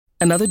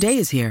Another day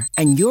is here,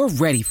 and you're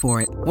ready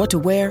for it. What to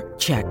wear?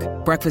 Check.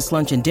 Breakfast,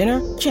 lunch, and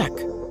dinner? Check.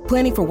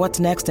 Planning for what's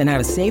next and how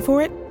to save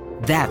for it?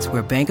 That's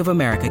where Bank of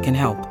America can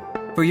help.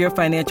 For your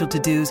financial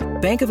to-dos,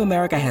 Bank of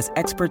America has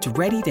experts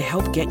ready to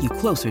help get you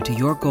closer to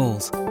your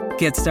goals.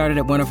 Get started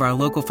at one of our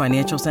local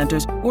financial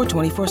centers or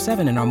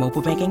 24/7 in our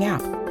mobile banking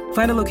app.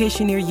 Find a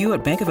location near you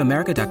at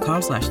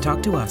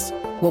bankofamerica.com/talktous.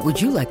 What would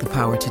you like the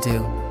power to do?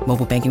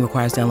 Mobile banking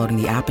requires downloading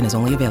the app and is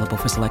only available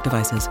for select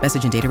devices.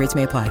 Message and data rates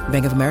may apply.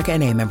 Bank of America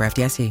N.A., member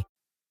FDIC.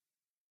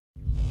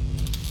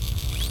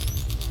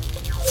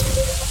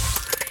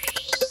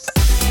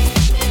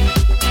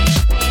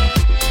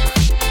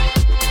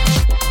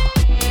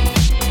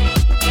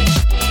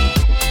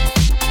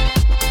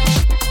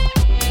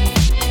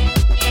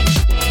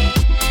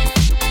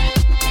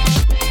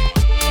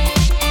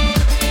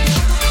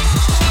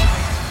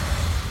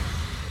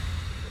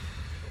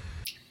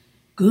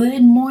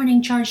 Good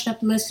morning, Charged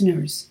Up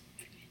listeners.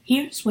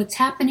 Here's what's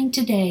happening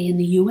today in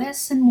the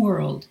U.S. and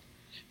world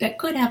that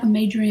could have a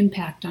major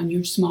impact on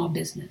your small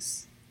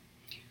business.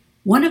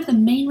 One of the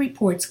main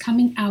reports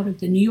coming out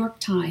of the New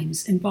York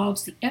Times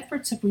involves the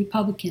efforts of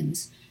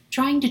Republicans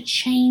trying to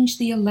change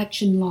the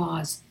election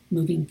laws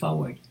moving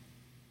forward.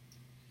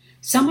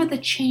 Some of the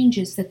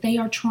changes that they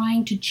are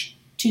trying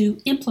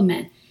to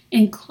implement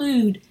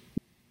include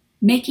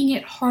making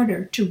it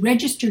harder to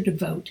register to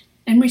vote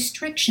and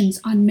restrictions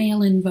on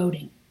mail-in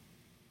voting.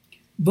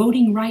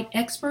 Voting rights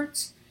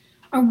experts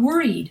are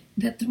worried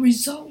that the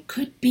result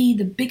could be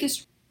the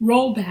biggest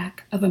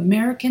rollback of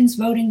Americans'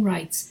 voting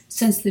rights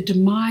since the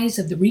demise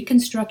of the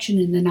Reconstruction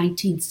in the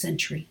 19th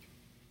century.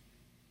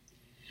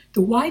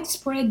 The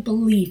widespread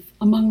belief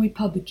among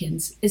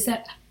Republicans is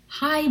that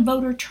high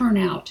voter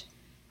turnout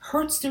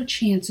hurts their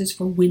chances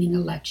for winning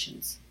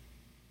elections.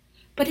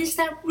 But is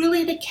that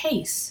really the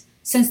case,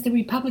 since the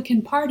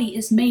Republican Party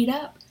is made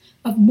up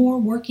of more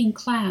working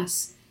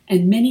class,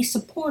 and many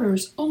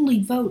supporters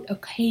only vote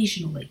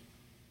occasionally?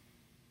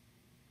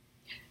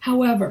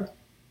 However,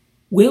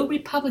 will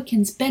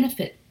Republicans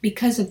benefit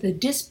because of the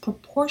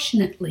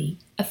disproportionately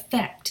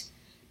affect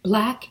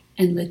Black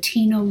and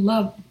Latino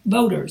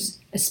voters,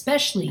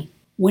 especially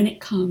when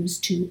it comes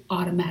to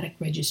automatic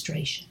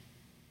registration?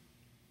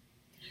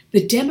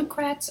 The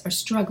Democrats are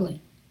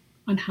struggling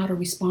on how to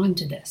respond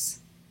to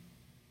this.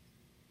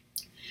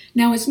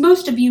 Now, as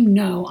most of you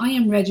know, I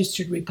am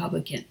registered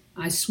Republican.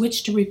 I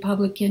switched to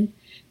Republican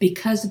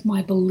because of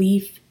my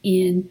belief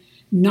in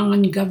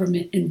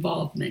non-government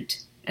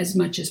involvement as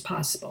much as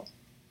possible.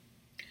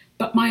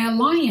 But my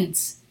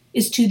alliance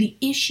is to the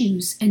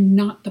issues and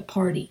not the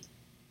party.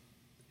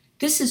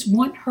 This is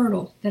one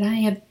hurdle that I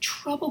have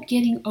trouble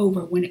getting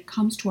over when it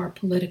comes to our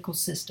political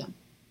system.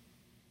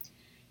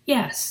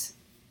 Yes,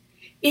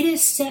 it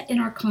is set in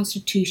our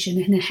Constitution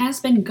and it has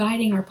been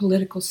guiding our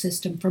political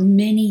system for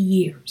many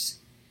years.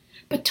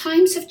 But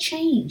times have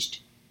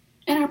changed.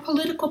 And our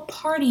political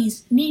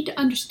parties need to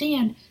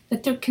understand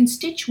that their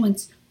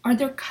constituents are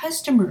their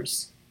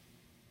customers.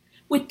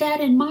 With that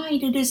in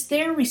mind, it is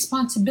their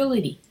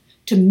responsibility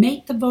to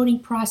make the voting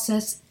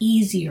process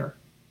easier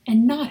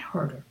and not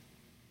harder.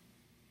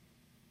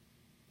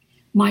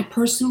 My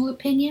personal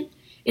opinion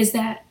is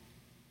that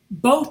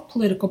both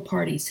political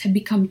parties have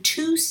become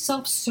too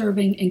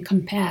self-serving and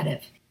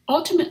combative,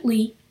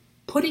 ultimately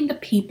putting the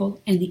people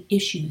and the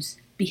issues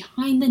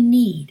behind the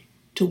need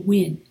to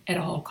win at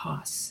all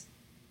costs.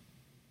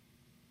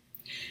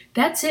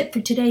 That's it for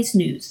today's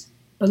news,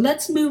 but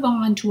let's move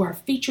on to our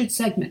featured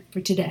segment for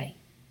today.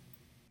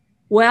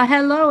 Well,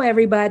 hello,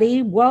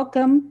 everybody.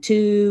 Welcome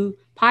to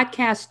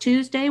Podcast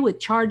Tuesday with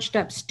Charged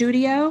Up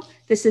Studio.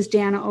 This is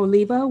Dana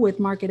Oliva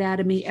with Market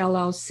Atomy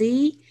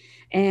LLC,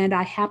 and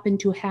I happen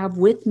to have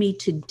with me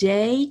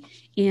today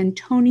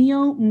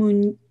Antonio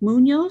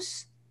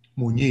Muniz.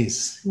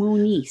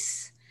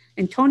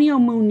 Antonio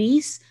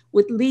Muniz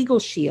with Legal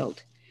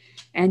Shield.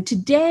 And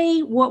today,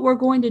 what we're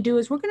going to do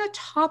is we're going to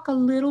talk a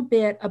little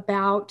bit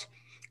about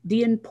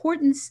the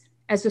importance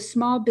as a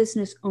small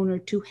business owner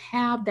to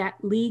have that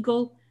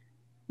legal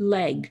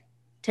leg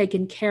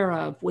taken care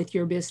of with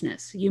your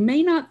business. You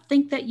may not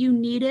think that you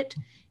need it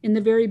in the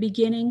very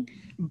beginning,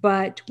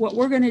 but what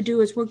we're going to do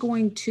is we're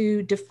going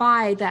to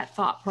defy that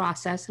thought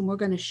process, and we're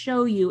going to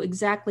show you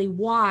exactly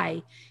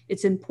why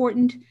it's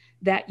important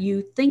that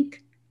you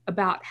think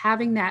about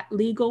having that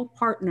legal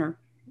partner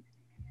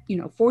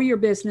for your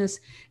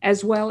business,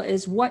 as well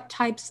as what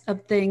types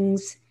of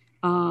things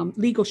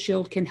Legal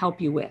Shield can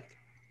help you with.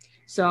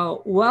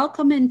 So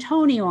welcome,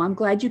 Antonio. I'm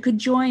glad you could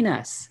join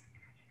us.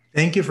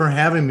 Thank you for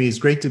having me. It's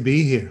great to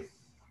be here.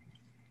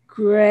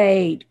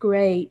 Great.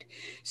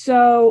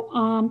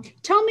 So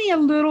tell me a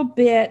little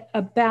bit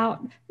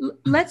about,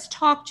 let's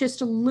talk just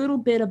a little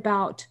bit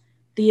about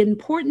the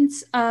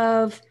importance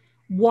of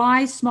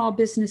why small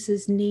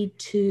businesses need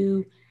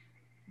to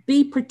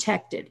be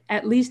protected,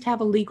 at least have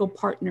a legal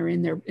partner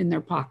in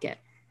their pocket.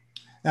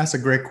 That's a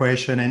great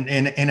question.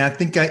 And I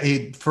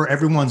think for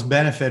everyone's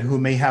benefit who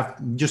may have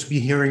just be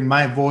hearing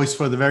my voice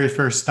for the very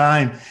first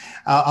time,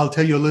 I'll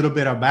tell you a little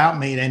bit about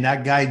me, and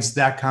that guides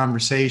that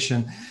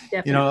conversation.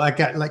 You know,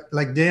 Definitely.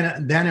 like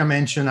Daniel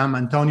mentioned, I'm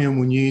Antonio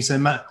Muñiz,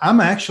 and I'm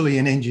actually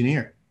an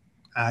engineer.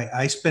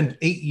 I spent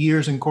 8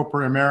 years in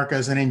corporate America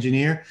as an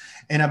engineer,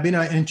 and I've been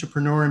an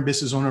entrepreneur and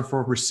business owner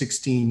for over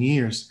 16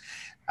 years.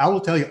 I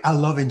will tell you, I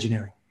love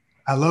engineering.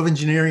 I love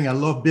engineering. I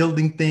love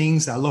building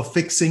things. I love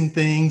fixing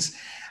things,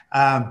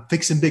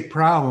 fixing big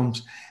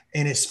problems.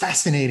 And it's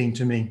fascinating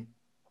to me.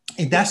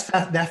 And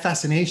that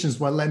fascination is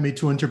what led me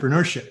to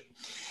entrepreneurship.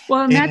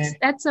 Well, and And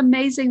that's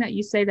amazing that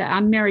you say that.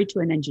 I'm married to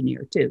an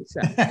engineer too,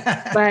 so.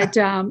 But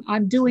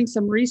I'm doing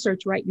some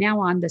research right now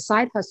on the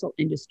side hustle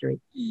industry.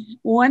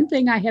 One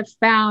thing I have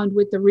found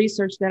with the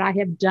research that I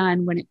have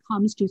done when it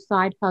comes to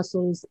side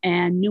hustles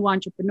and new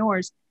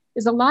entrepreneurs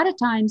is a lot of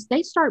times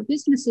they start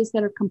businesses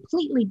that are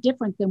completely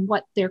different than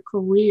what their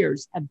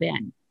careers have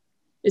been.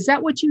 Is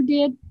that what you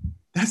did?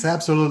 that's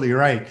absolutely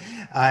right.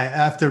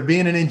 After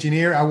being an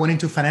engineer, I went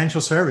into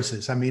financial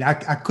services. I mean, I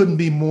couldn't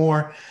be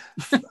more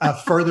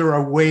further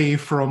away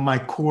from my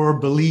core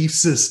belief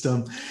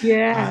system.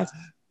 Uh,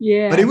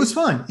 Yes. but it Yes. was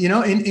fun, you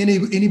know, and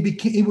it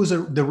became, it was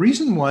the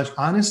reason was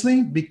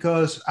honestly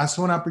because I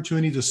saw an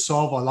opportunity to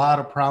solve a lot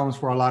of problems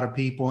for a lot of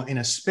people in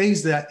a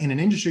space that in an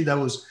industry that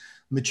was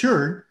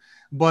matured,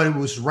 but it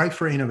was ripe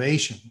for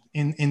innovation.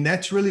 And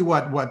that's really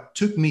what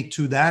took me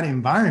to that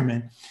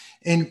environment.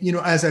 And, you know,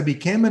 as I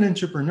became an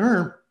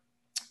entrepreneur,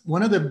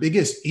 one of the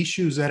biggest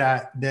issues that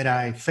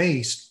I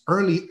faced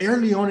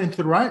early on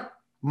into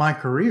my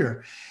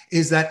career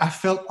is that I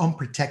felt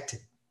unprotected.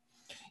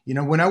 You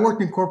know, when I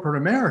worked in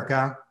corporate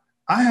America,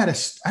 I had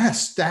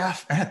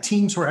staff, I had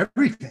teams for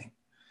everything,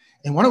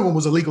 and one of them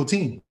was a legal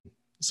team.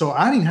 So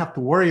I didn't have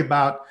to worry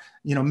about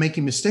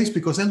making mistakes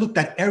because I looked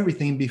at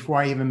everything before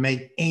I even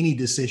made any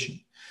decision.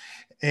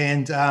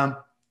 And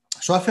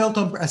so I felt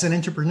as an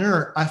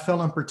entrepreneur, I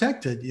felt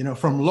unprotected. You know,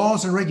 from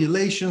laws and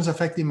regulations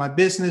affecting my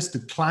business to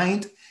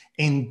client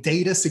and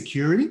data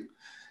security.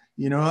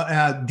 You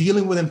know,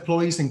 dealing with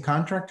employees and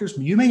contractors.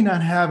 You may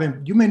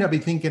not be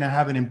thinking of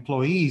having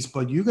employees,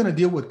 but you're going to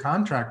deal with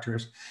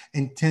contractors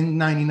and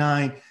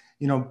 1099,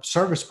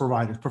 service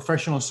providers,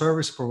 professional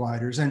service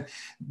providers. And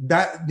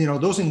that,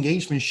 those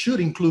engagements should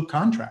include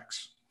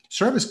contracts,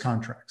 service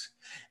contracts.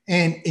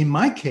 And in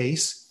my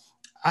case,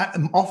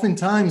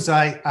 oftentimes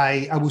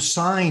I would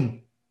sign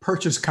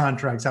purchase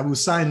contracts. I would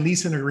sign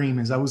leasing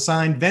agreements. I would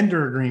sign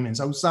vendor agreements.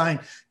 I would sign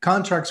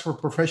contracts for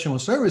professional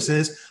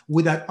services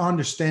without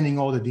understanding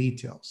all the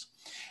details.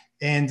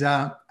 And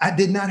I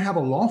did not have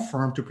a law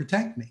firm to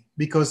protect me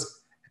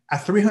because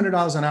at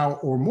 $300 an hour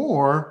or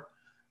more,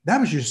 that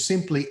was just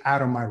simply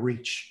out of my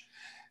reach.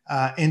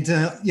 You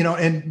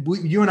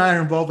and I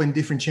are involved in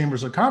different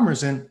chambers of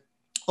commerce. And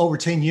over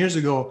 10 years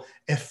ago,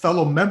 a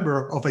fellow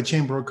member of a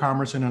chamber of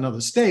commerce in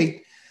another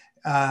state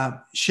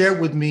shared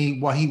with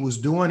me what he was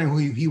doing and who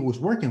he was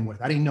working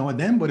with. I didn't know it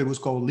then, but it was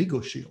called Legal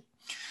Shield.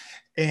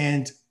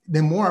 And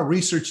the more I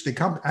researched the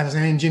company as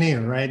an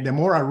engineer, right? The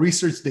more I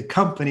researched the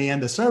company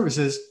and the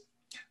services,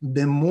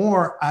 the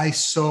more I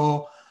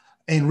saw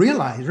and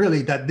realized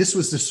really that this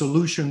was the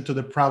solution to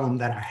the problem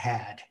that I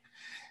had.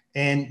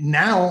 And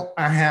now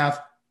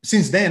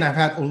since then, I've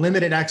had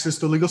unlimited access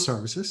to legal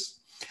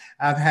services.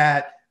 I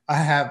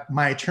have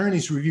my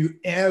attorneys review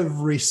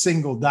every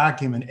single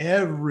document,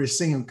 every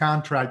single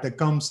contract that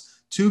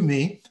comes to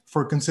me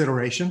for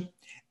consideration.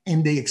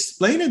 And they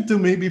explain it to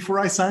me before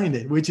I signed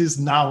it, which is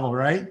novel,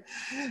 right?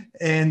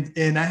 And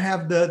I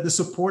have the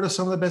support of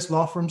some of the best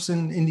law firms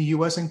in the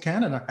US and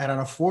Canada at an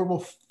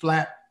affordable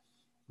flat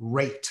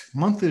rate,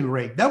 monthly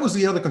rate. That was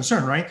the other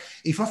concern, right?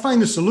 If I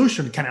find a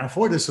solution, can I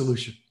afford the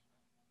solution?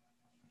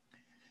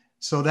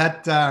 So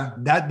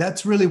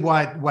that's really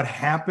what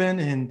happened.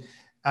 And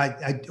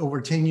I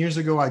over 10 years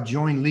ago, I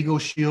joined Legal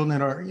Shield,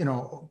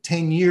 and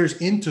 10 years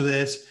into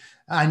this,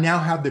 I now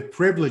have the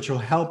privilege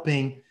of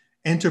helping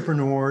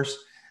entrepreneurs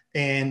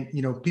and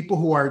people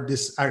who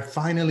are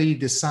finally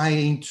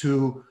deciding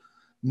to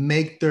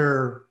make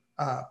their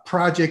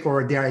project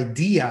or their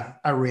idea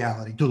a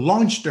reality, to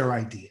launch their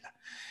idea,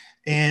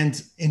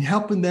 and in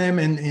helping them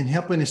and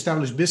helping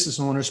established business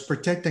owners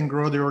protect and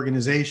grow their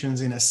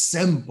organizations in a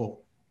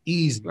simple,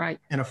 easy, Right.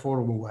 and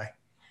affordable way.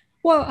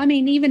 Well, I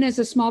mean, even as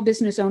a small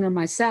business owner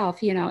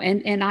myself,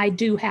 and I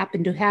do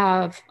happen to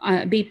have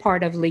be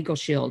part of Legal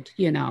Shield,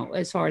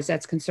 as far as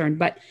that's concerned.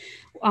 But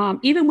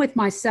even with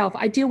myself,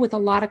 I deal with a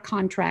lot of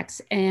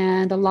contracts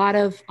and a lot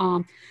of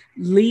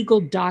legal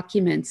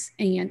documents,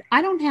 and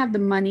I don't have the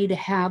money to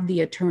have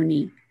the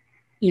attorney,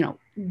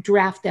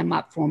 draft them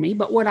up for me.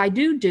 But what I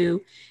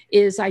do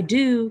is I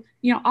do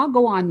I'll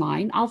go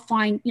online, I'll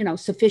find,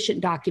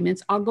 sufficient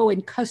documents. I'll go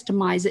and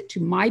customize it to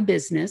my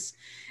business.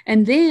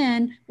 And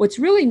then what's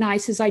really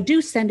nice is I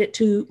do send it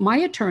to my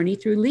attorney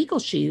through Legal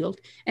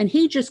Shield, and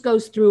he just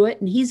goes through it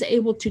and he's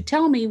able to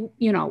tell me,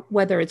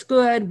 whether it's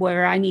good,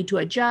 where I need to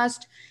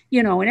adjust,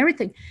 and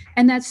everything.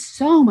 And that's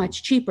so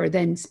much cheaper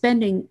than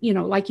spending,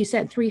 like you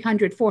said,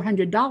 $300,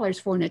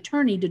 $400 for an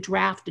attorney to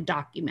draft a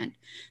document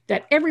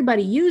that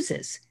everybody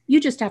uses. You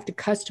just have to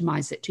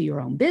customize it to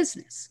your own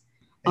business.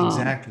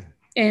 Exactly.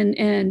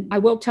 And I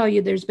will tell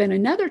you, there's been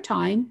another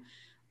time,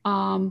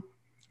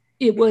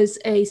 it was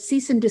a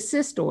cease and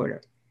desist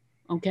order.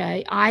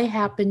 Okay. I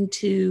happen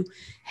to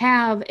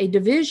have a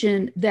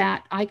division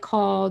that I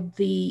called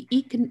the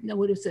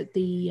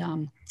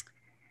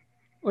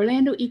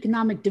Orlando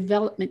Economic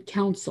Development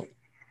Council.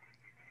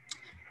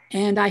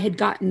 And I had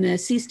gotten a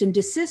cease and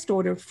desist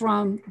order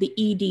from the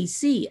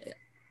EDC,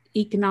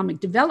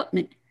 Economic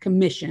Development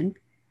Commission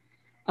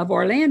of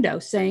Orlando,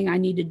 saying I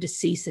needed to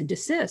cease and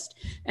desist.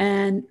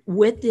 And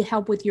with the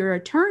help with your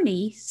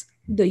attorneys,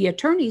 the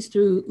attorneys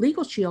through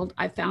Legal Shield,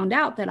 I found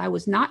out that I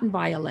was not in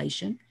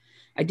violation.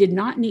 I did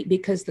not need,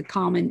 because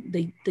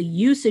the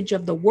usage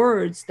of the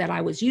words that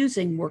I was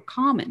using were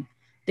common.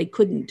 They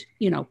couldn't,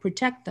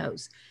 protect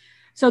those.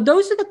 So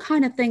those are the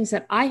kind of things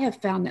that I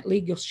have found that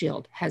Legal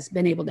Shield has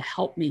been able to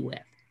help me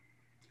with.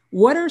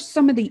 What are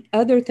some of the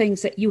other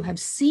things that you have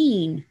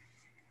seen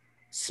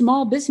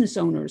small business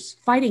owners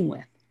fighting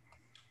with?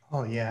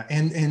 Oh yeah.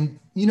 And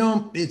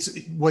it's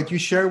what you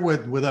share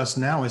with us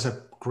now is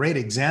a great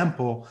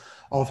example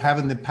of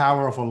having the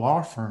power of a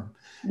law firm.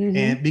 Mm-hmm.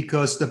 And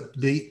because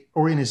the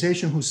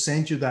organization who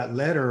sent you that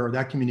letter or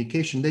that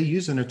communication, they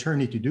use an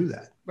attorney to do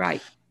that.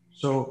 Right.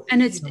 So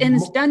and it's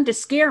done to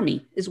scare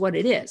me is what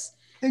it is.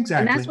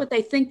 Exactly. And that's what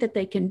they think that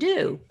they can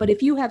do. But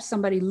if you have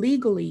somebody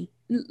legally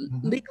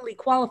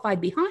qualified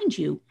behind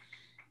you,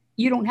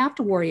 you don't have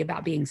to worry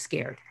about being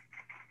scared.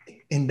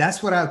 And that's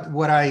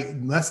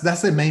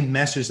that's the main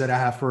message that I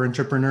have for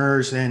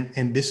entrepreneurs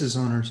and business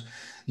owners.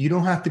 You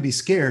don't have to be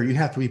scared. You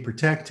have to be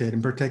protected,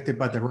 and protected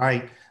by the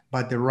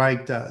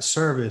right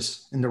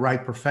service and the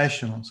right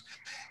professionals.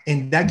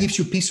 And that gives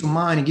you peace of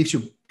mind and gives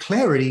you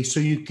clarity so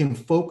you can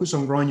focus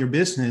on growing your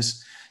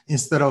business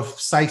instead of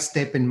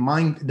sidestepping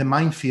the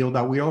minefield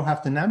that we all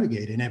have to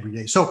navigate in every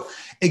day. So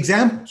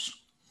examples.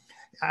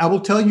 I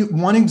will tell you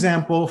one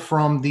example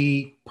from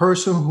the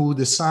person who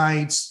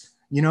decides,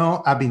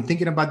 I've been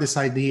thinking about this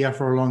idea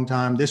for a long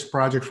time, this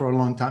project for a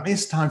long time.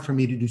 It's time for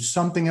me to do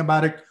something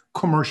about it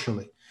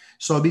commercially.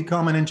 So I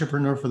become an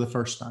entrepreneur for the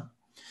first time.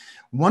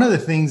 One of the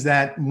things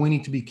that we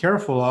need to be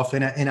careful of,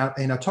 and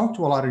I talk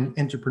to a lot of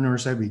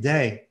entrepreneurs every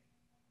day,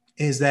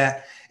 is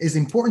that it's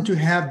important to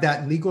have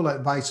that legal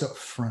advice up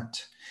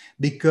front.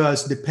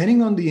 Because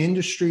depending on the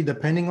industry,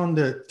 depending on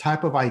the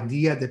type of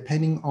idea,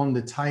 depending on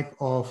the type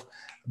of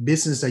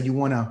business that you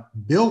want to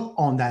build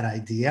on that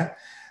idea,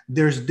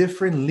 there's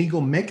different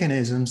legal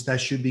mechanisms that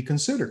should be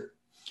considered.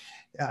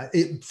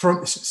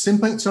 From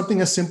something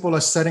as simple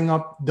as setting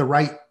up the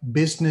right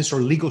business or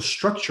legal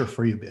structure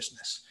for your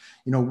business.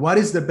 What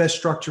is the best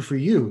structure for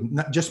you?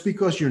 Not just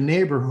because your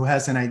neighbor who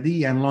has an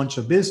idea and launch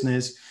a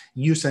business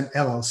use an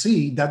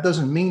LLC, that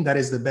doesn't mean that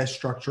is the best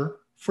structure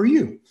for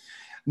you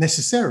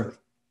necessarily.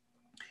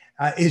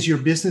 Is your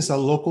business a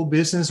local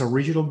business, a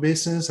regional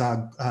business,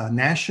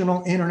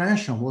 national,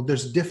 international? Well,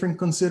 there's different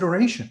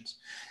considerations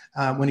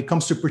when it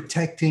comes to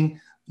protecting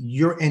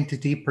your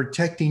entity,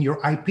 protecting your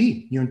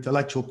IP, your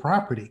intellectual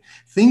property,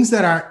 things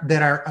that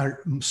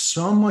are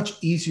so much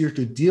easier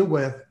to deal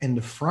with in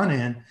the front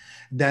end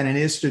than it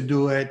is to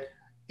do it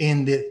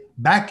in the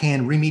back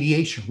end.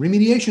 Remediation.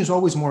 Remediation is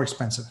always more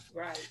expensive.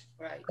 Right.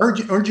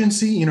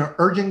 Urgency,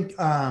 urgent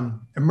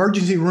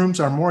emergency rooms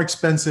are more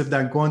expensive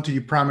than going to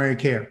your primary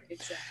care.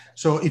 Exactly.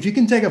 So if you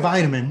can take a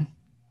vitamin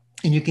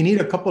and you can eat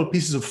a couple of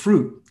pieces of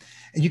fruit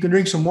and you can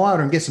drink some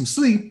water and get some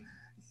sleep,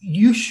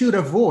 you should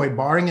avoid,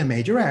 barring a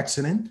major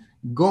accident,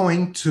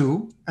 going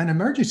to an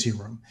emergency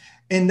room.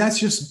 And it's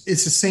the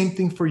same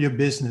thing for your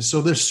business.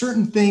 So there's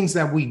certain things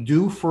that we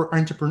do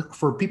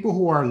for people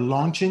who are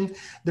launching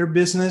their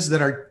business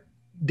that are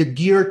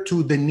geared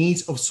to the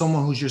needs of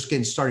someone who's just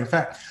getting started. In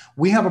fact,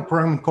 we have a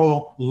program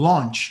called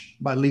Launch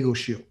by Legal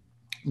Shield.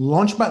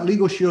 Launch by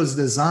Legal Shield is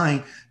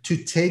designed to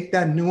take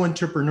that new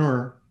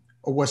entrepreneur,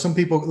 or what some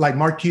people like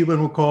Mark Cuban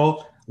will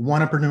call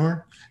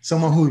wantrepreneur,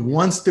 someone who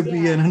wants to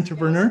be an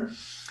entrepreneur,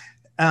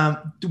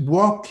 to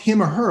walk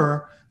him or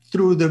her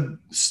through the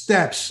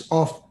steps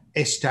of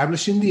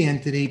establishing the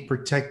entity,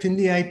 protecting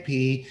the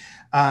IP,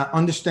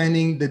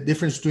 understanding the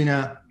difference between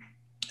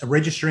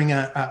registering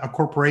a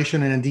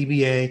corporation and a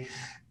DBA,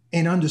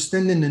 and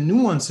understanding the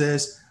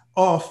nuances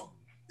of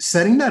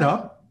setting that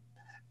up,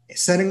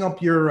 setting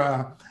up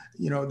your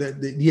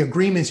the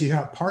agreements you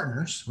have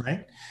partners,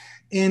 right?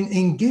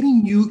 And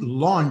getting you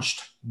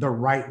launched the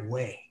right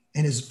way.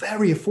 And it's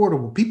very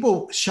affordable.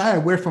 People shy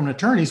away from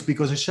attorneys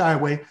because they shy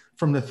away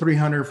from the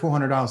 $300,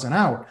 $400 an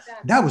hour.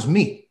 Exactly. That was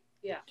me.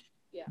 Yeah.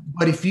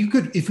 But if we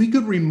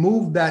could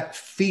remove that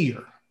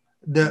fear,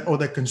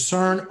 the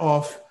concern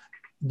of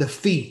the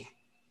fee,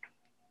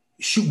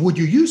 would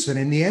you use it?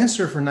 And the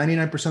answer for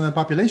 99% of the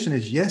population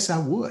is yes, I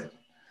would.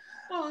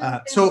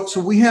 So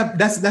we have,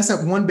 that's a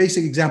one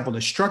basic example,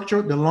 the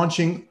structure, the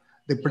launching,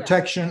 the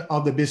protection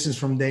of the business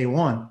from day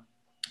one.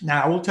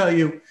 Now I will tell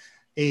you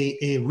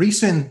a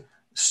recent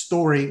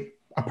story,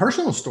 a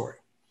personal story.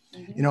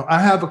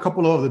 I have a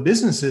couple of other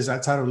businesses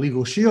outside of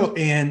Legal Shield,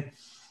 and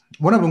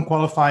one of them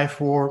qualified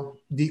for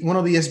one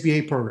of the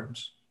SBA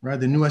programs, right?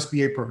 The new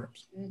SBA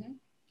programs.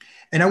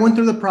 And I went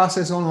through the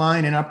process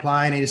online and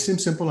applied, and it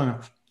seemed simple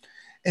enough.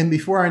 And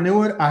before I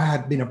knew it, I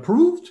had been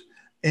approved,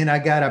 and I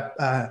got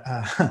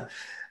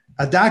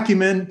a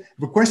document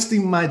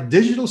requesting my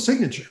digital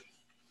signature.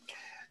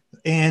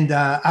 And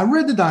I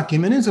read the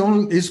document.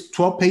 It's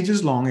 12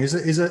 pages long.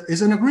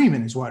 Is an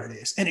agreement is what it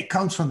is. And it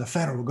comes from the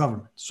federal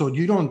government. So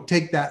you don't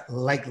take that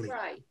lightly.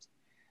 Right.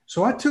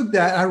 So I took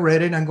that, I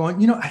read it, and I'm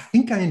going, I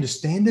think I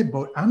understand it,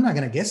 but I'm not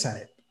going to guess at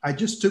it. I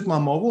just took my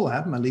mobile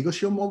app, my Legal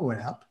Shield mobile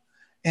app,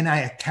 and I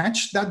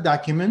attached that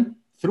document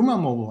through my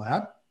mobile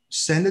app,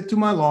 send it to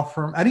my law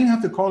firm. I didn't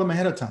have to call them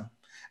ahead of time.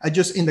 I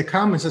just, in the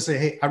comments, I say,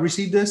 hey, I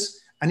received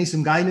this. I need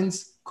some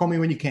guidance. Call me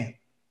when you can.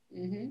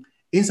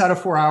 Inside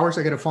of 4 hours,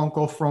 I get a phone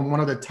call from one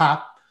of the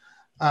top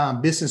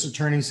business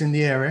attorneys in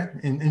the area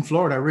in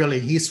Florida. Really,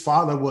 his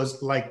father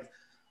was like,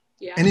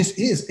 and it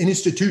is an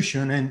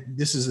institution. And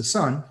this is a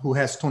son who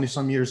has 20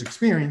 some years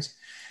experience.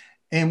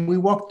 And we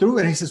walked through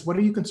it and he says, what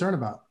are you concerned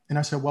about? And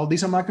I said, well,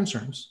 these are my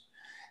concerns.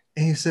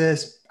 And he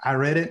says, I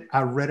read it.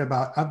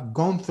 I've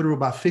gone through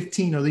about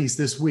 15 of these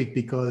this week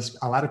because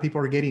a lot of people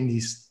are getting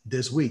these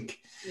this week.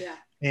 Yeah.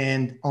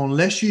 And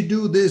unless you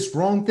do these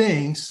wrong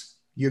things,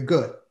 you're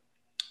good.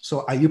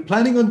 So are you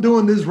planning on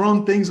doing these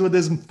wrong things with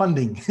this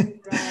funding?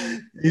 Right.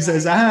 He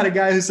says, I had a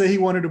guy who said he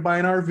wanted to buy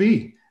an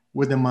RV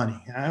with the money.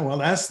 Well,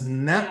 that's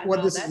not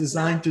what this is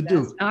designed to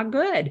do. That's not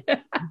good.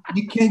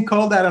 You can't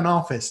call that an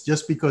office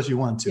just because you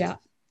want to. Yeah.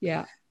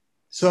 Yeah.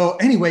 So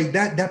anyway,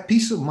 that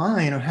peace of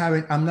mind of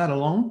having, I'm not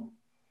alone.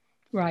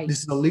 Right.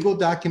 This is a legal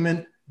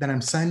document that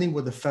I'm signing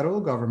with the federal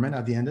government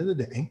at the end of the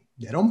day.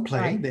 They don't play.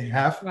 Right. They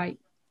have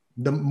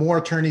the more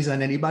attorneys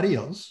than anybody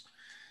else.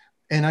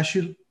 And I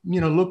should,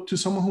 look to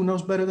someone who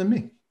knows better than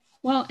me.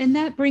 Well, and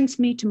that brings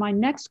me to my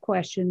next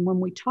question. When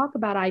we talk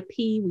about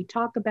IP, we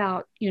talk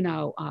about,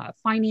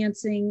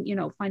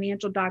 financing,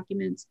 financial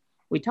documents.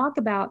 We talk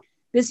about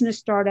business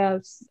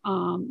startups,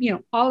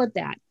 all of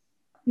that.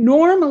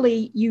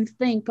 Normally you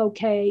think,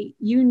 okay,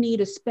 you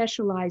need a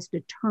specialized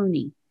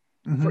attorney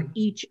for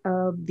each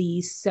of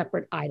these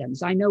separate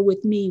items. I know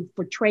with me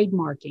for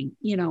trademarking,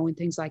 and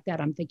things like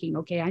that, I'm thinking,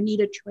 okay, I need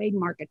a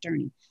trademark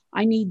attorney.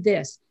 I need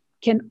this.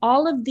 Can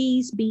all of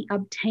these be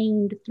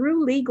obtained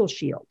through Legal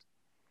Shield?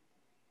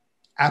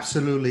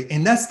 Absolutely,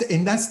 and that's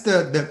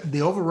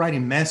the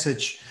overriding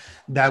message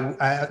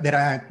that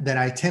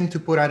I attempt to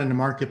put out in the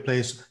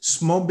marketplace.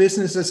 Small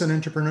businesses and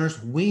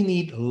entrepreneurs, we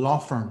need law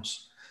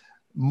firms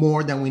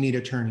more than we need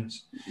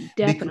attorneys.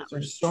 Definitely. Because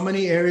there's so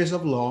many areas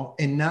of law,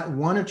 and not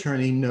one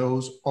attorney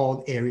knows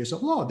all areas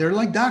of law. They're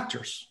like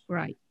doctors,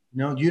 right?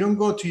 You don't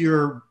go to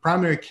your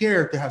primary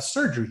care to have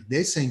surgery.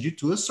 They send you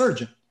to a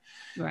surgeon,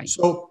 right?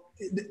 So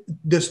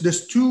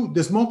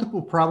there's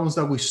multiple problems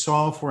that we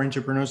solve for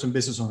entrepreneurs and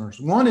business owners.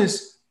 One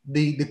is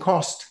the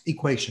cost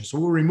equation. So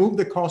we'll remove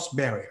the cost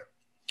barrier.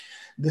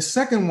 The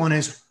second one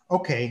is,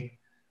 okay,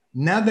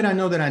 now that I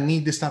know that I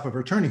need this type of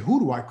attorney,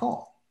 who do I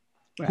call?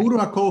 Right. Who do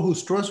I call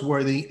who's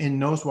trustworthy and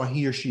knows what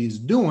he or she is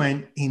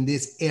doing in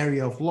this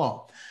area of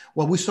law?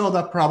 Well, we solve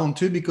that problem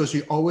too, because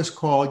you always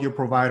call your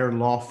provider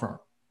law firm.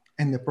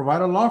 And the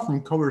provider law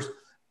firm covers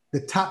the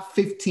top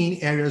 15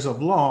 areas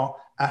of law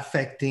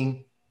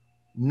affecting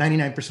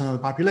 99% of the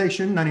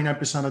population,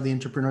 99% of the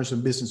entrepreneurs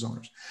and business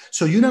owners.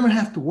 So you never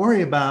have to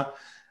worry about,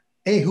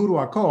 A, who do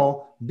I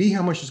call? B,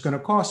 how much it's going to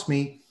cost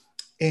me?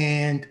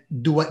 And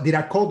did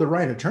I call the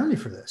right attorney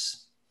for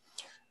this?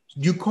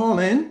 You call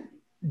in,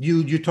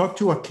 you talk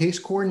to a case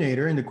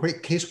coordinator, and the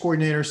case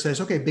coordinator says,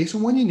 okay, based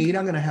on what you need,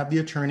 I'm going to have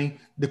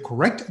the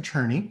correct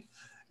attorney,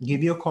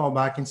 give you a call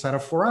back inside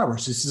of 4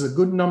 hours. This is a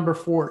good number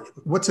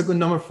what's a good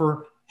number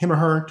for him or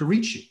her to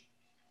reach you?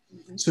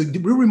 So we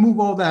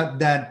remove all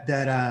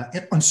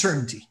that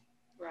uncertainty.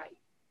 Right.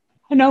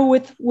 I know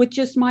with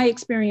just my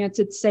experience,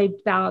 it's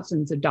saved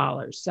thousands of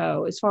dollars.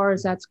 So as far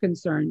as that's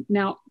concerned,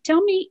 now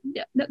tell me,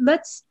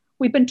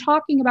 we've been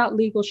talking about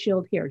Legal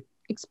Shield here.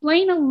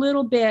 Explain a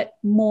little bit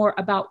more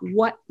about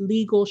what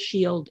Legal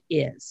Shield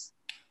is.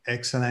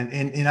 Excellent.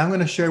 And I'm going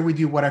to share with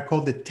you what I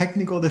call the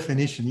technical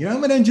definition.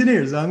 I'm an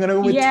engineer, so I'm going to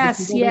go with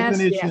technical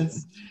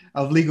definitions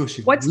of Legal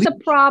Shield. What's the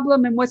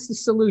problem and what's the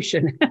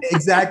solution?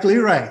 Exactly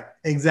right.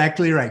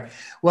 Exactly right.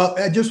 Well,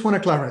 I just want to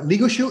clarify.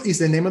 Legal Shield is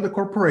the name of the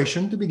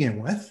corporation to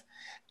begin with,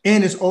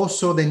 and it's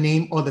also the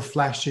name of the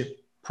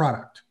flagship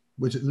product,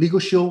 which is Legal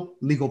Shield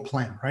Legal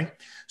Plan, right?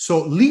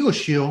 So Legal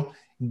Shield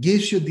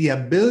gives you the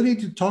ability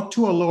to talk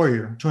to a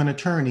lawyer, to an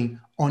attorney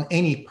on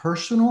any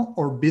personal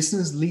or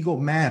business legal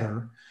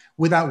matter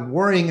without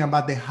worrying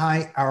about the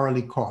high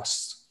hourly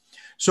costs.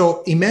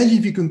 So imagine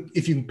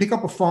if you can pick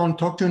up a phone,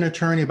 talk to an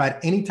attorney about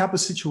any type of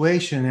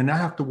situation and not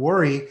have to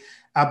worry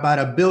about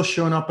a bill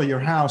showing up at your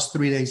house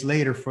 3 days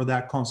later for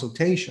that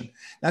consultation.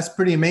 That's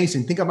pretty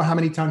amazing. Think about how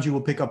many times you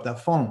will pick up that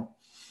phone.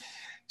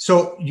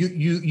 So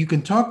you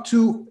can talk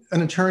to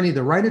an attorney,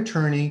 the right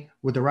attorney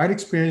with the right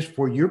experience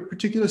for your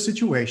particular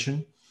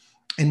situation,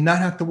 and not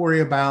have to worry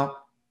about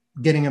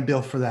getting a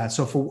bill for that.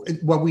 So for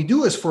what we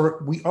do is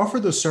we offer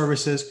those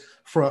services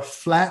for a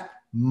flat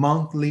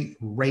monthly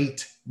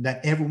rate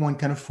that everyone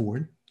can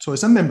afford. So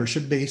it's a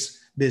membership-based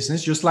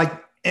business, just like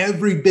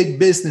every big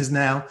business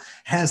now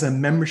has a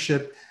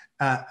membership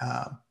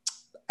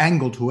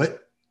angle to it.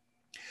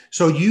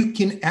 So you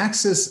can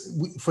access,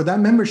 for that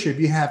membership,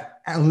 you have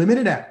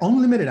unlimited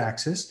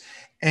access,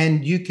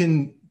 and you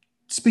can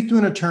speak to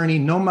an attorney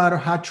no matter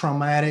how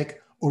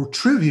traumatic or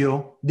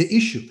trivial the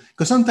issue.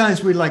 Because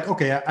sometimes we're like,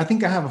 okay, I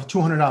think I have a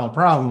 $200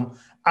 problem.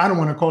 I don't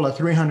want to call a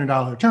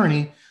 $300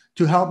 attorney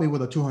to help me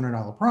with a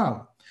 $200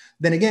 problem.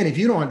 Then again, if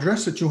you don't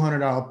address the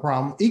 $200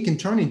 problem, it can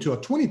turn into a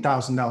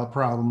 $20,000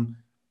 problem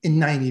in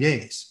 90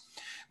 days.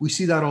 We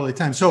see that all the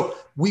time. So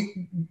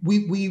we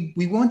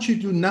want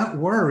you to not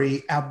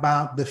worry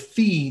about the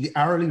fee, the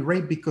hourly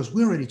rate, because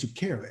we already took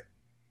care of it.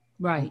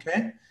 Right.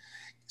 Okay.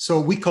 So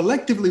we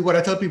collectively, what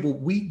I tell people,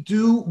 we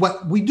do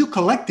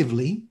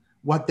collectively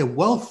what the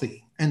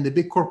wealthy and the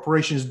big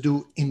corporations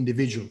do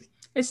individually.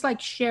 It's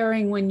like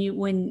sharing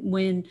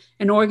when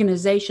an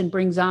organization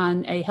brings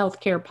on a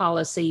healthcare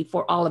policy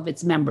for all of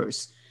its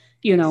members,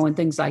 and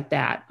things like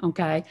that.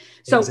 Okay.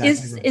 So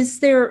exactly. Is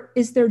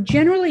there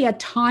generally a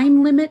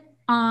time limit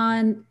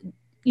on,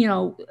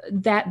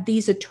 that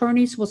these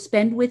attorneys will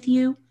spend with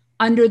you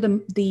under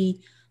the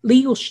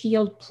Legal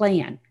Shield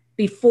plan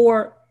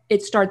before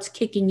it starts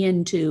kicking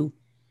into?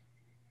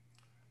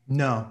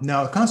 No,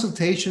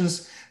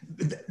 consultations,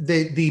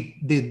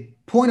 the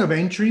point of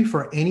entry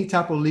for any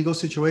type of legal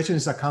situation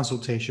is a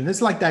consultation.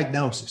 It's like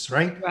diagnosis,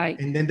 right? Right.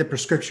 And then the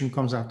prescription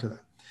comes after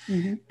that.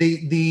 Mm-hmm.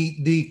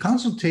 The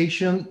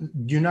consultation,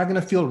 you're not going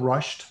to feel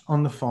rushed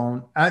on the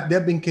phone. There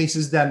have been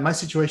cases that my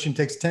situation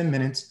takes 10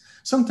 minutes.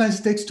 Sometimes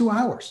it takes 2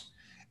 hours.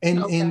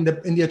 And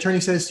the attorney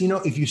says,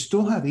 if you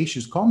still have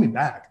issues, call me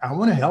back. I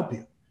want to help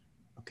you.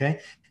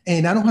 Okay.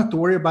 And I don't have to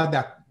worry about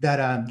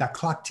that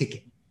clock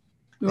ticking.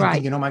 Right.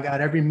 Thinking, oh my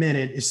God, every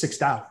minute is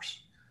 $6.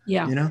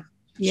 Yeah.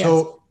 Yes.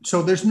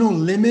 So there's no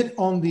limit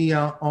on the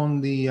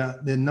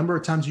number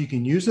of times you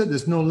can use it.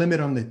 There's no limit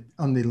on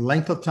the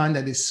length of time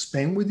that is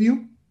spent with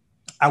you.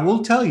 I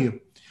will tell you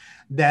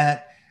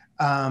that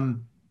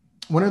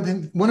one of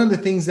the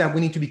things that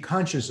we need to be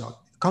conscious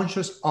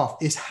of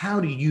is how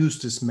to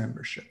use this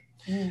membership.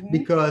 Mm-hmm.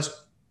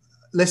 Because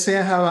let's say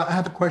I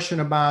have a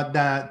question about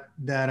that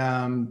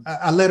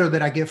a letter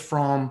that I get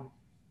from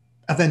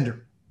a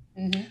vendor.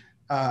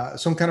 Mm-hmm.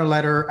 Some kind of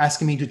letter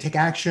asking me to take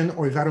action,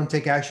 or if I don't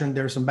take action,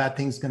 there's some bad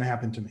things going to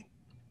happen to me.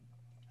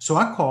 So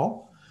I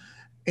call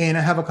and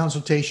I have a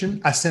consultation.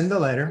 I send the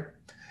letter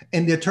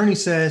and the attorney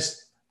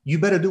says, you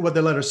better do what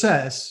the letter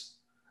says.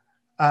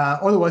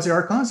 Otherwise there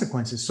are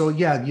consequences. So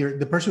yeah,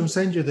 the person who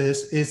sends you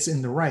this is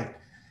in the right.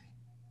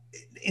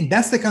 And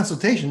that's the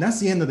consultation. That's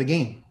the end of the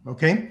game.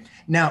 Okay.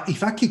 Now,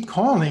 if I keep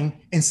calling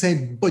and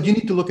say, but you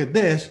need to look at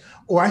this,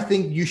 or I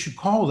think you should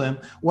call them,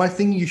 or I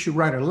think you should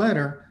write a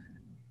letter,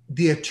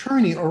 the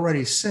attorney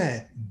already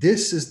said,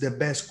 this is the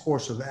best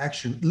course of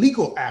action,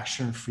 legal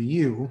action for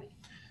you.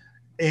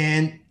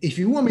 And if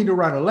you want me to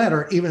write a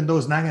letter, even though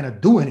it's not going to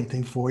do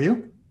anything for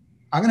you,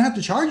 I'm going to have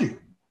to charge you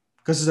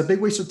because it's a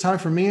big waste of time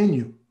for me and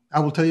you. I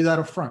will tell you that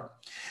up front.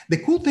 The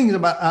cool thing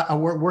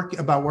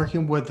about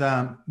working with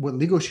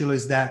Legal Shield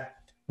is that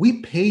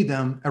we pay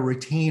them a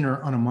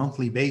retainer on a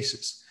monthly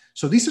basis.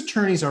 So these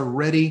attorneys are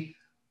ready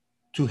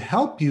to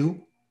help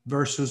you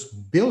versus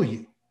bill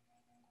you.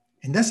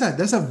 And that's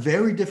a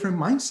very different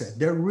mindset.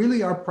 They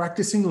really are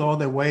practicing law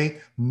the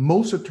way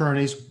most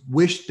attorneys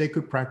wish they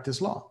could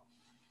practice law.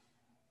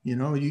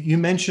 You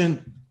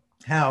mentioned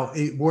how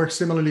it works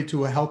similarly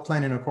to a health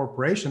plan in a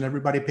corporation.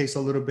 Everybody pays a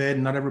little bit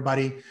and not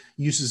everybody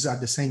uses at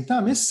the same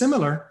time. It's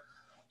similar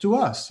to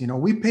us.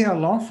 We pay our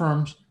law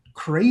firms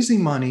crazy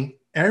money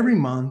every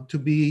month to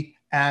be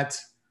at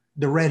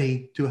the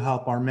ready to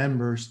help our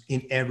members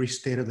in every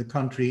state of the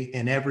country,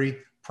 in every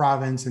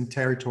province and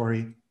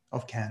territory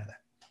of Canada.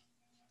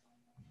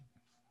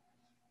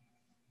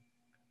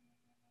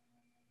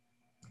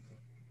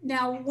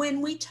 Now,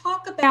 when we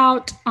talk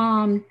about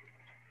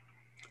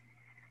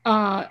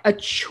a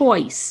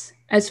choice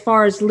as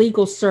far as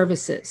legal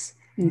services,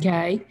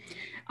 okay,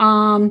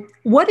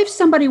 what if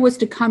somebody was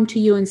to come to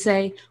you and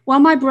say, well,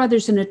 my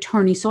brother's an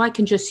attorney, so I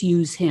can just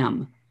use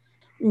him?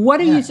 What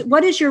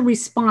is your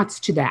response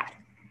to that?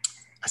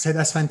 I say,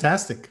 that's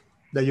fantastic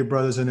that your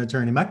brother's an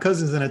attorney. My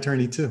cousin's an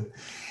attorney too.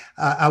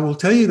 I will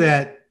tell you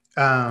that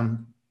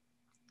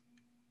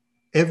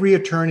every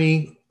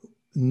attorney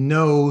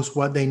knows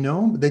what they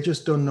know, but they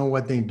just don't know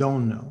what they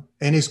don't know.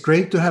 And it's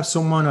great to have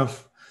someone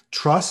of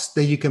trust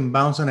that you can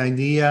bounce an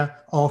idea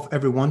off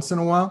every once in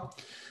a while.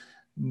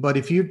 But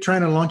if you're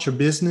trying to launch a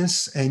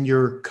business and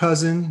your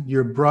cousin,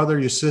 your brother,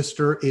 your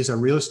sister is a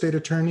real estate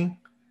attorney,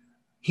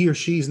 he or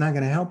she is not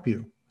going to help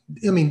you.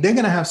 I mean, they're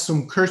going to have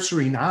some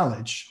cursory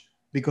knowledge,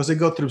 because they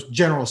go through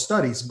general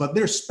studies, but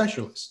they're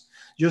specialists,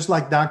 just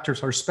like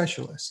doctors are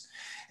specialists.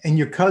 And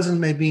your cousin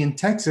may be in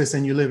Texas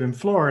and you live in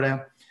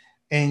Florida,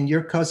 and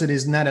your cousin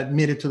is not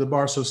admitted to the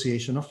Bar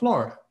Association of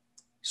Florida.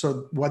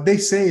 So what they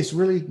say is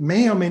really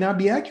may or may not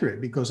be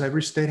accurate because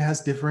every state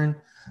has different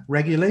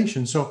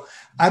regulations. So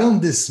I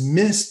don't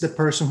dismiss the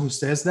person who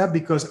says that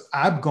because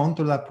I've gone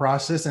through that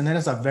process, and that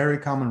is a very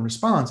common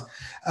response.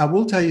 I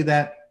will tell you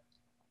that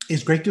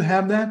it's great to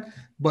have that,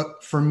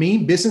 but for me,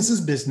 business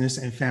is business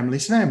and family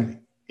is family.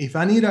 If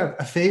I need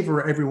a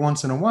favor every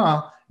once in a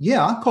while,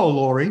 yeah, I'll call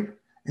Lori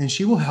and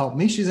she will help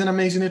me. She's an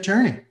amazing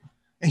attorney,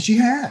 and she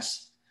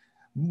has.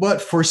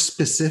 But for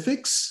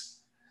specifics,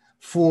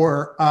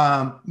 for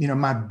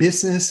my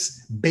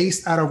business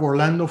based out of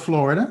Orlando,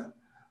 Florida,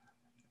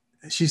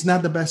 she's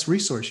not the best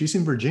resource. She's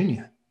in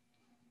Virginia.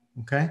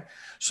 Okay,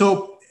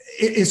 so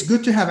it's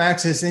good to have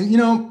access,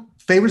 and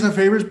favors are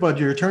favors, but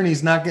your attorney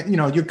is not.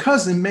 Your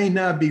cousin may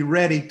not be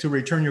ready to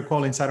return your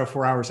call inside of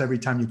 4 hours every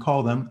time you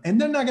call them, and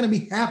they're not going to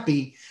be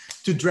happy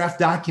to draft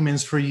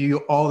documents for you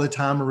all the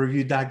time or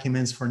review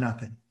documents for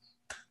nothing.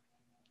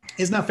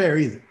 It's not fair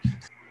either.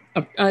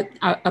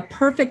 A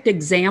perfect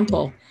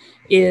example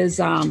is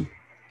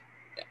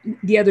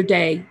the other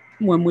day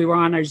when we were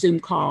on our Zoom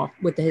call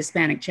with the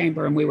Hispanic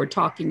Chamber, and we were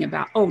talking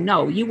about, oh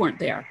no, you weren't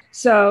there.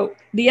 So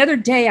the other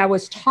day I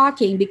was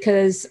talking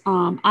because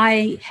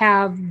I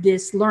have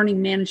this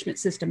learning management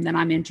system that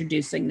I'm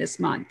introducing this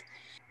month.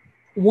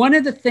 One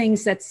of the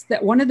things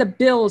one of the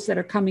bills that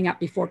are coming up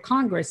before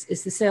Congress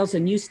is the sales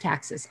and use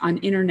taxes on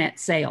internet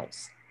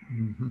sales.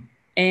 Mm-hmm.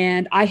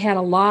 And I had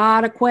a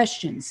lot of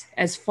questions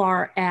as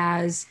far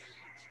as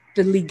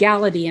the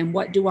legality and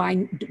what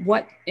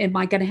am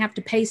I going to have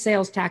to pay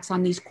sales tax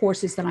on these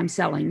courses that I'm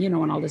selling,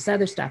 and all this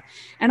other stuff.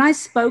 And I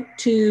spoke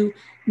to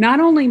not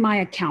only my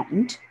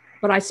accountant,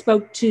 but I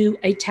spoke to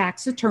a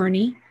tax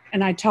attorney,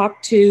 and I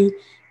talked to,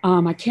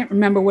 I can't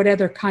remember what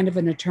other kind of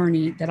an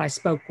attorney that I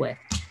spoke with,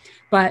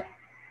 but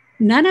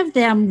none of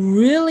them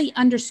really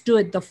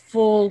understood the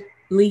full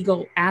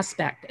legal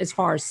aspect as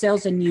far as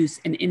sales and use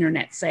and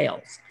internet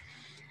sales.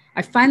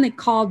 I finally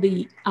called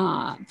the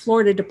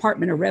Florida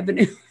Department of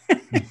Revenue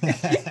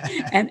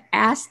and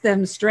asked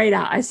them straight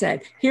out. I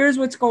said, here's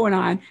what's going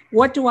on.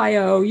 What do I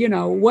owe?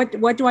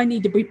 What do I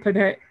need to be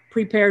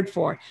prepared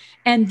for?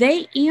 And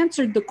they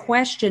answered the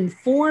question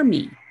for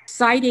me,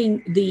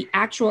 citing the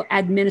actual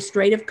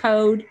administrative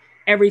code,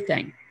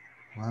 everything.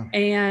 Wow.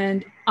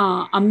 And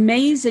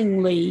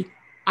amazingly,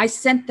 I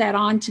sent that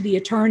on to the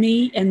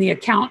attorney and the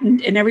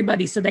accountant and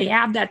everybody. So they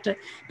have that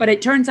but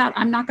it turns out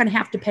I'm not going to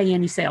have to pay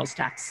any sales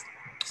tax.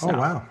 So, oh,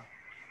 wow.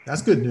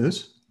 That's good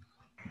news.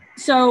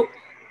 So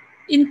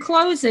in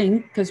closing,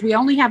 because we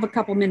only have a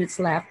couple minutes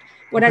left,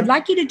 what I'd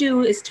like you to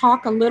do is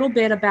talk a little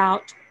bit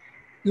about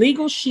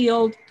Legal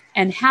Shield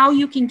and how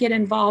you can get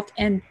involved.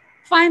 And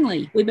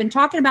finally, we've been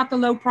talking about the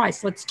low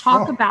price. Let's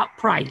talk about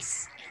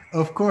price.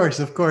 Of course.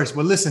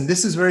 Well, listen,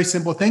 this is very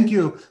simple. Thank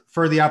you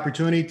for the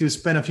opportunity to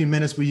spend a few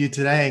minutes with you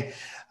today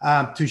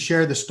to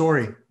share the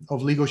story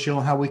of Legal Shield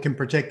and how we can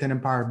protect and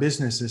empower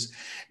businesses.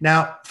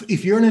 Now,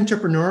 if you're an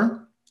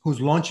entrepreneur who's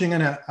launching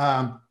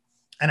an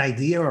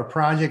idea or a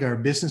project or a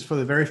business for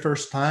the very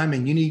first time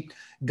and you need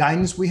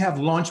guidance, we have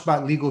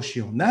Launchbot Legal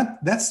Shield.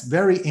 That's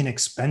very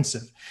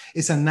inexpensive.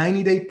 It's a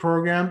 90-day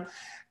program,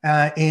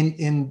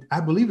 and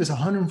I believe it's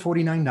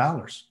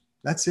 $149.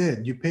 That's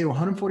it. You pay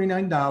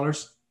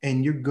 $149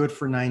 and you're good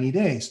for 90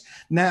 days.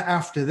 Now,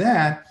 after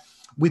that,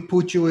 we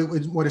put you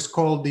with what is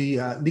called the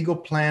Legal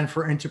Plan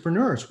for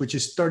Entrepreneurs, which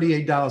is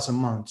 $38 a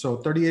month. So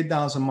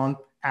 $38 a month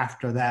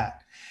after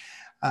that.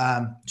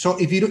 So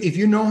if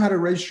you know how to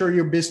register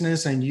your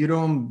business and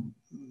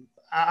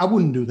I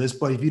wouldn't do this,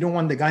 but if you don't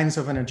want the guidance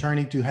of an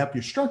attorney to help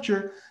you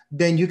structure,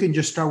 then you can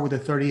just start with the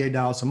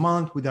 $38 a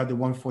month without the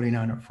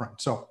 $149 up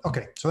front. So,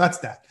 okay. So that's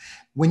that.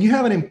 When you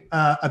have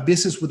a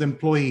business with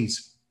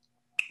employees,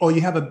 or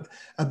you have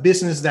a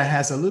business that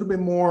has it's a little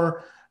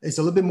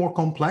bit more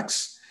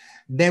complex,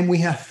 then we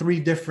have 3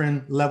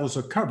 different levels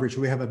of coverage.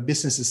 We have a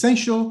Business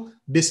Essential,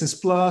 Business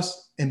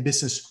Plus, and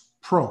Business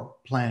Pro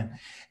plan.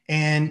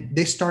 And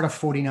they start at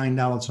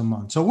 $49 a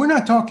month. So we're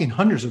not talking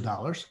hundreds of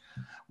dollars.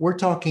 We're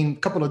talking a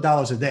couple of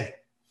dollars a day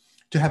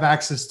to have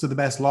access to the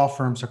best law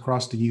firms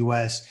across the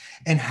US.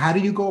 And how do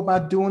you go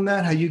about doing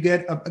that? How you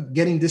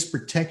getting this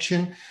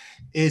protection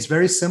is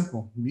very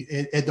simple.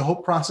 The whole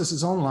process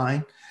is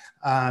online.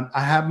 I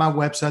have my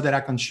website that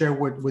I can share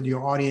with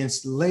your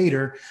audience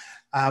later,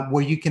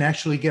 where you can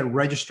actually get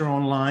registered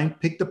online,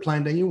 pick the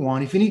plan that you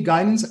want. If you need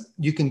guidance,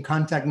 you can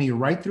contact me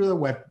right through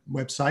the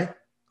website.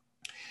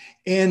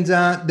 And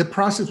the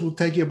process will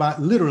take you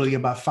literally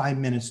about 5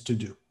 minutes to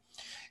do.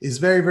 It's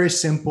very, very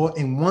simple.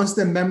 And once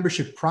the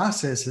membership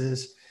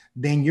processes,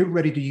 then you're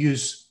ready to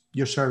use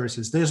your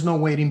services. There's no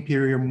waiting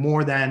period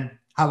more than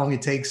how long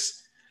it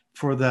takes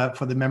for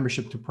the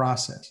membership to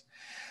process.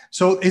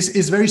 So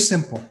it's very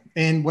simple.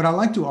 And what I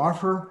like to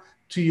offer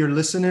to your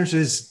listeners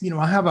is,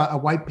 I have a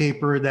white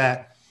paper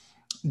that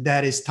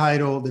is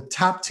titled The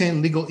Top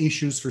 10 Legal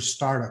Issues for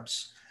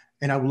Startups.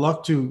 And I would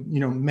love to,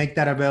 make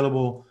that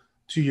available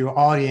to your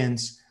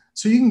audience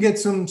So you can get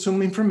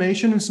some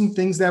information and some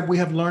things that we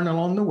have learned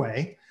along the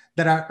way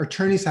that our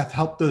attorneys have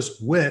helped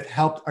us with,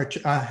 helped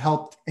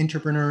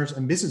entrepreneurs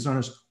and business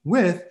owners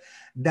with,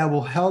 that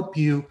will help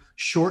you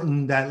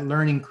shorten that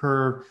learning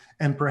curve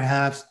and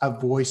perhaps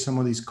avoid some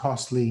of these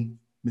costly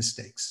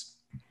mistakes.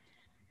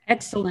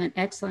 Excellent,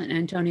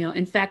 Antonio.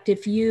 In fact,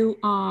 if you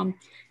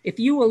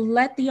will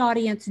let the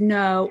audience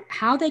know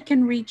how they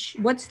can reach,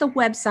 what's the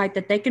website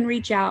that they can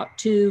reach out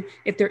to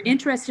if they're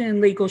interested in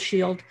Legal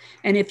Shield,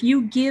 and if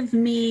you give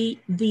me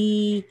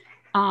the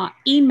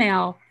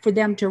email for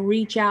them to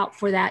reach out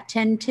for that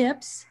 10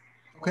 tips,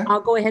 okay, I'll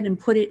go ahead and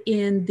put it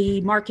in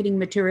the marketing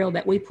material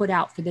that we put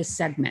out for this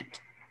segment.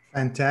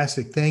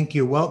 Fantastic. Thank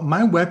you. Well,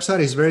 my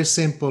website is very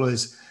simple.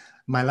 It's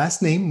my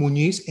last name,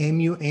 Muniz,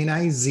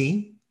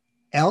 MUNIZLS.com.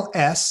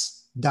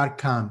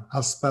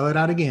 I'll spell it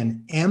out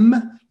again.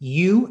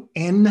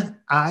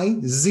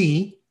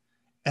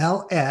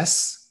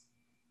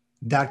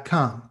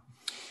 MUNIZLS.com.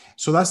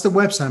 So that's the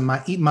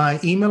website. My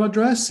email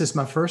address is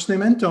my first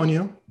name,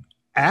 Antonio,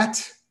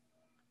 at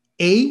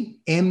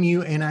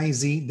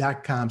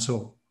AMUNIZ.com.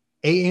 So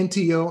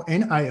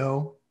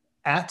ANTONIO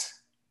at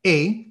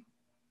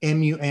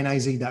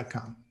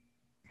AMUNIZ.com.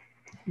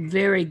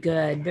 Very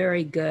good.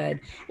 Very good.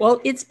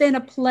 Well, it's been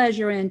a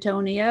pleasure,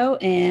 Antonio,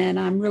 and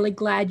I'm really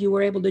glad you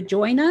were able to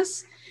join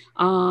us.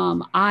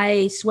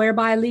 I swear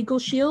by Legal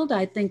Shield.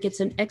 I think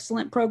it's an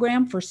excellent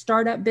program for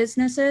startup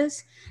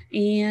businesses,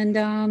 and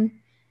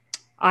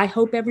I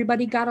hope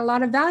everybody got a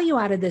lot of value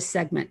out of this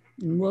segment.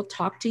 And we'll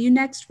talk to you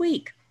next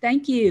week.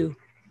 Thank you.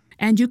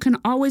 And you can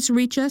always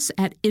reach us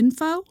at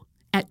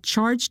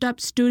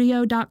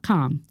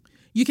info@chargedupstudio.com.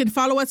 You can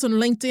follow us on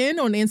LinkedIn,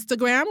 on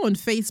Instagram, on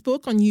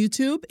Facebook, on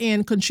YouTube,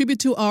 and contribute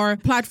to our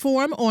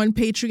platform on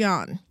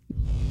Patreon.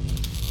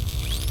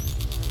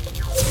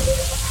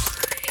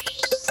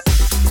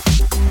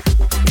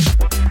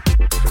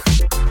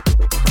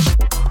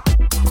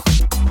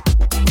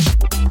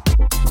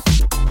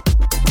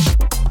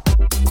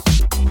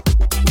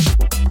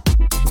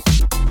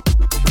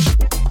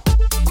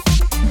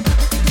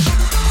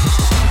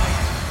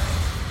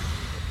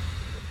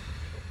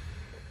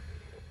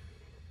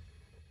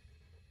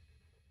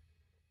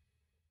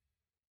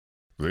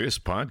 This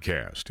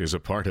podcast is a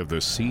part of the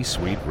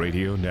C-Suite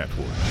Radio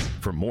Network.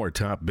 For more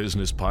top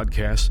business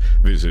podcasts,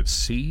 visit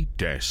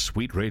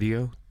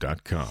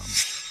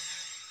c-suiteradio.com.